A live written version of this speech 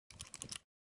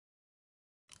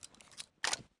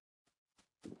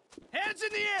Hands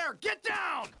in the air! Get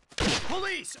down!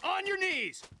 Police, on your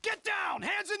knees! Get down!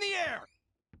 Hands in the air!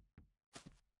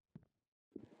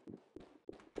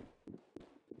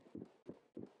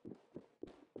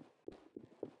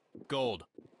 Gold,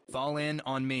 fall in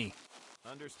on me.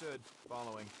 Understood.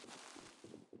 Following.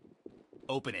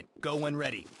 Open it. Go when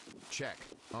ready. Check.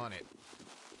 On it.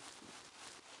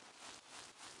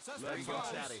 Let's get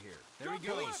out of here. There he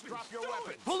goes. Drop your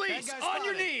weapons. Police, on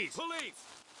your knees! Police,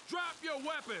 drop your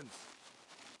weapons.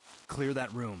 Clear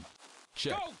that room.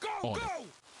 Check. Go!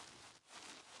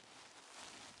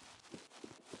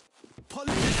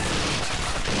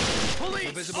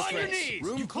 Police, on your knees!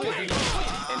 Room clear.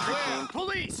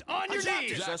 Police, on your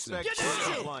knees! Suspect Get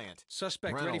down! compliant.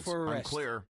 Suspect Reynolds, ready for arrest. I'm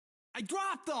clear. I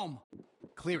dropped them!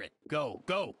 Clear it. Go,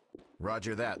 go!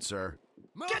 Roger that, sir.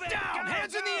 Get down!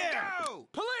 Hands in the air!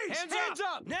 Police, Hands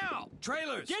up! now.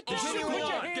 Trailers! Get down! down. Put your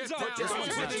Get hands down. up! This one's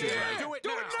Hands not in too the air. bad. Do it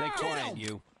now. Stay quiet, Down.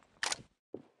 you.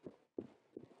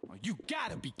 Oh, you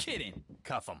gotta be kidding.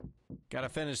 Cuff him. Gotta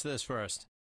finish this first.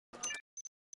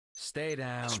 Stay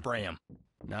down. Spray him.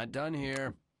 Not done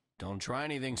here. Don't try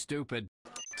anything stupid.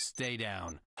 Stay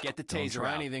down. Get the Don't taser try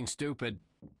out. anything stupid.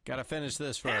 Gotta finish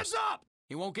this Hands first. up!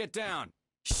 He won't get down.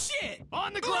 Shit!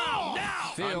 On the ground,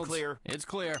 now! Fields, clear. it's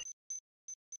clear.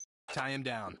 Tie him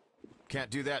down. Can't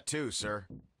do that too, sir.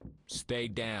 Stay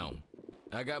down.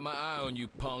 I got my eye on you,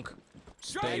 punk.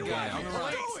 Show Stay your down.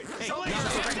 weapons.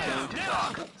 Get down,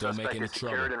 now! Don't make any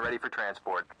trouble. and ready for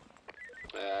transport.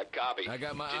 Copy. I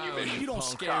got my eye on you, You don't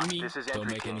punk. scare me. This is Don't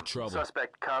entry make team. any trouble.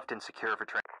 Suspect cuffed and secure for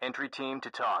entry team to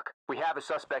talk. We have a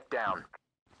suspect down.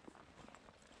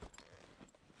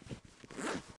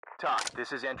 Talk.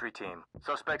 This is entry team.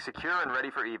 Suspect secure and ready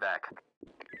for evac.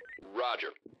 Roger.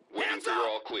 Waiting Hands for your up!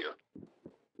 all clear.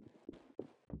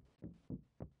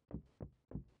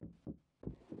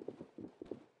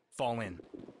 Fall in.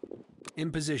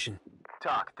 In position.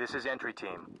 Talk. This is entry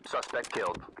team. Suspect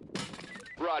killed.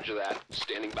 Roger that.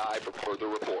 Standing by for further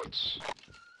reports.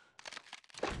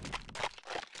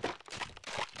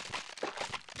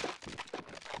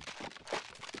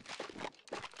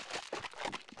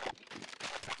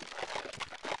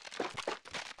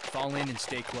 Fall in and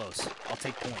stay close. I'll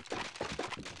take point.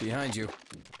 Behind you.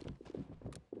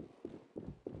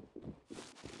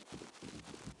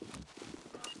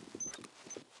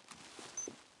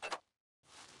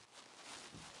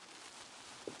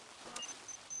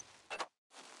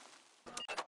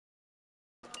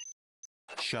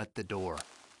 Shut the door.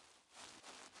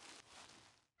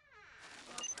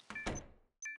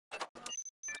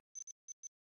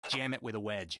 Jam it with a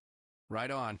wedge.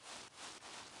 Right on.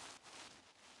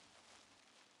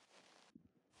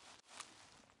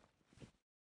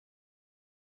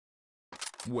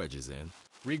 Wedges in.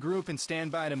 Regroup and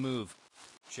stand by to move.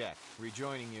 Check.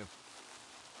 Rejoining you.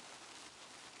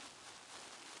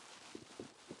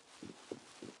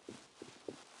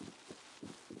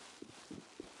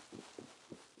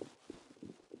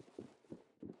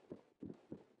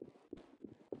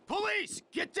 Police!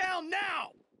 Get down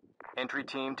now! Entry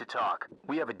team to talk.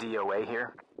 We have a DOA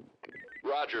here.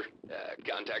 Roger.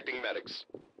 Contacting medics.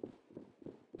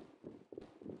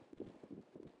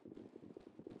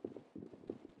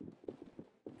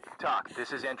 Talk.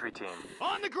 This is entry team.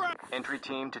 On the ground! Entry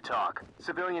team to talk.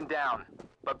 Civilian down,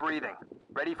 but breathing.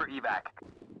 Ready for evac.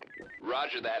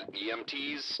 Roger that.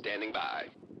 EMTs standing by.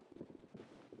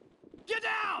 Get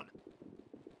down!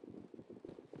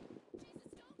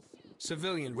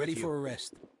 Civilian ready for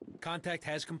arrest. Contact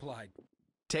has complied.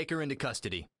 Take her into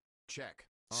custody. Check.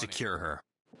 On Secure her.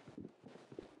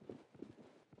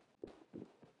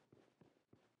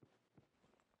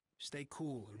 Stay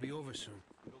cool. It'll be over soon.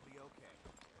 It'll be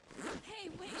okay. Hey,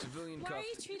 wait. Civilian Why are you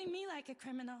cuffed. treating me like a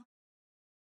criminal?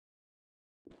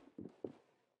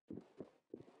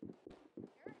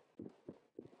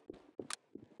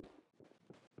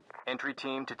 Entry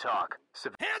team to talk.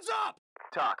 Hands up!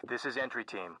 Talk. This is entry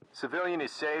team. Civilian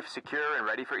is safe, secure, and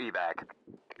ready for evac.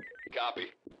 Copy.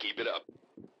 Keep it up.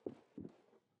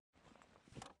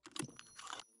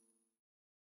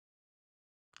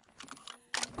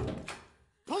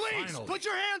 Police! Put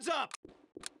your hands up!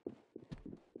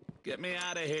 Get me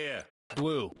out of here.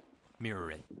 Blue.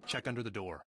 Mirror it. Check under the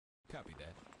door. Copy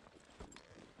that.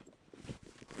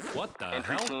 What the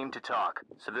Entry hell? team to talk.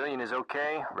 Civilian is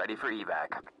okay, ready for evac.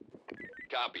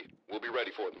 Copy. We'll be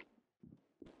ready for them.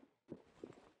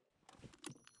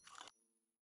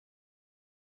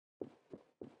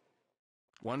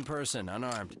 One person,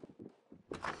 unarmed.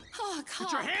 Oh, God.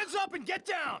 Put your hands up and get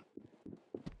down!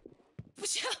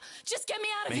 Just get me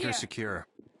out of Make here. her secure.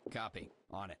 Copy.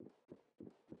 On it.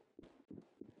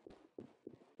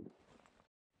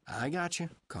 I got you.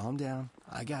 Calm down.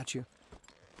 I got you.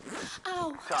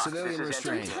 Ow. Talk, Civilian this is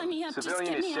restraint. entry. Tie me up. Just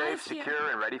Civilian get is me out safe, of here. secure,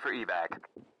 and ready for evac.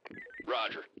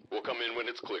 Roger. We'll come in when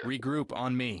it's clear. Regroup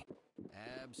on me.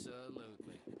 Absolutely.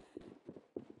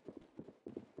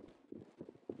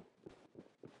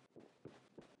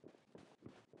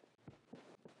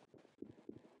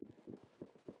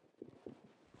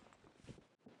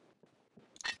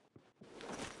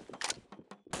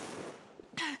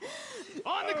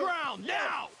 On the ground,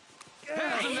 now!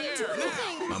 Hands in the air,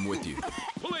 now! I'm with you.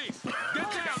 Police, get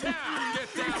down now!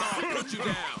 Get down, I'll put you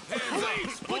down! Hands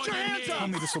up! Put your hands up! Tell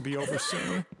me this will be over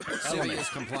soon. Ellie is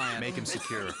compliant. Make him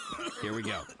secure. Here we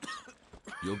go.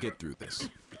 You'll get through this.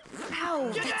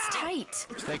 Ow, that's tight.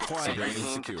 Stay quiet. Entry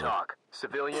team to talk.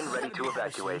 Civilian ready to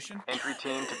evacuate. Entry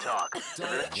team to talk.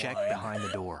 Check behind the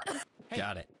door.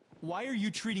 Got it. Why are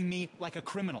you treating me like a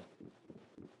criminal?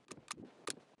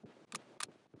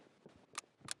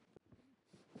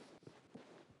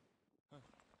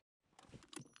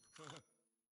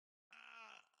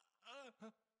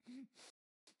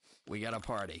 We got a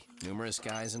party. Numerous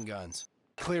guys and guns.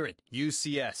 Clear it.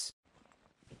 UCS.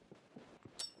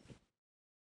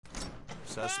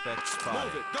 Suspect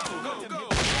spotted. Go, go, go!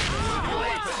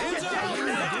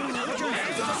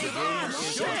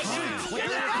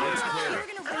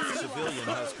 Civilian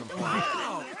has complied.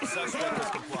 Suspect has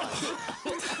complied.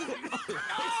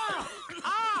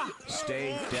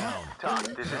 Stay down. Talk,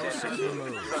 this is entry team.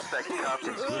 Move. Suspect cuffed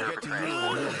and We'll secure get for to you in a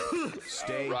transport. minute.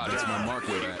 Stay Roger. That's my down.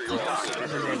 marker at. Talk,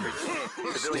 this is entry team.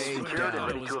 Stay Civilian secured and down.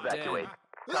 ready to evacuate.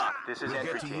 Talk, this is We'll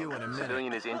entry get to team. you in a minute.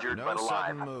 Civilian is injured No but alive.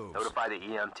 sudden moves. Notify the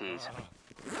EMTs.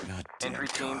 Goddamn Entry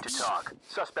team to cops. talk.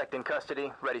 Suspect in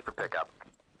custody, ready for pickup.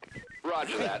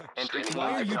 Roger that. Entry Standing team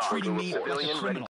Why by are to you talk. treating me like a Civilian ready criminal?